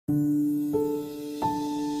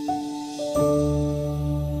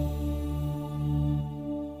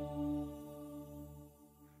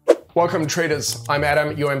Welcome traders, I'm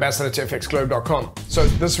Adam, your ambassador to FXGlobe.com. So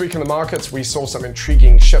this week in the markets, we saw some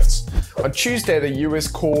intriguing shifts. On Tuesday, the US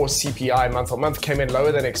Core CPI month-on-month came in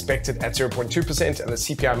lower than expected at 0.2%, and the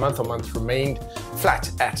CPI month-on-month remained flat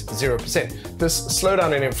at 0%. This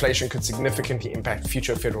slowdown in inflation could significantly impact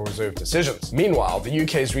future Federal Reserve decisions. Meanwhile, the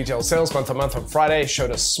UK's retail sales month-on-month on Friday showed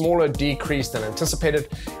a smaller decrease than anticipated,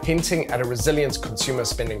 hinting at a resilient consumer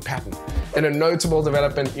spending pattern. In a notable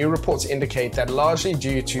development, new reports indicate that largely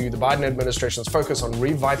due to the Biden administration's focus on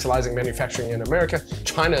revitalizing manufacturing in America,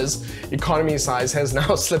 China's economy size has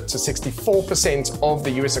now slipped to 64% of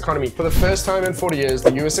the US economy. For the first time in 40 years,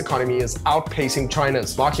 the US economy is outpacing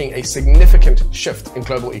China's, marking a significant shift in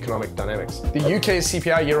global economic dynamics. The UK's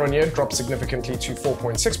CPI year-on-year dropped significantly to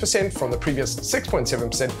 4.6% from the previous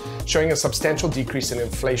 6.7%, showing a substantial decrease in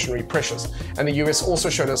inflationary pressures. And the US also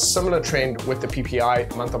showed a similar trend, with the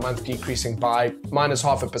PPI month-on-month decreasing by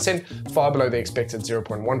 -0.5%, far below the expected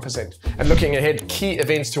 0.1%. And looking ahead, key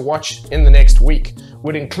events to watch in the next week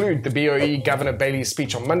would include the BOE Governor Bailey's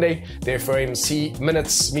speech on Monday, the FOMC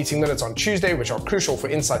meeting minutes on Tuesday, which are crucial for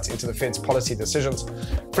insights into the Fed's policy decisions,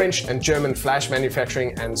 French and German flash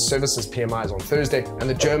manufacturing and services PMIs on Thursday, and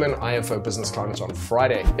the German IFO business climate on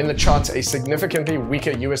Friday. In the charts, a significantly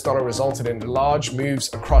weaker US dollar resulted in large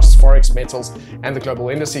moves across forex, metals, and the global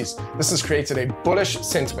indices. This has created a bullish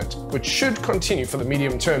sentiment, which should continue for the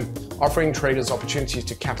medium term, offering traders opportunities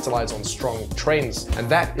to capitalize on strong trends. And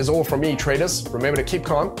that is all from me, traders. Remember to keep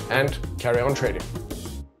calm and carry on trading.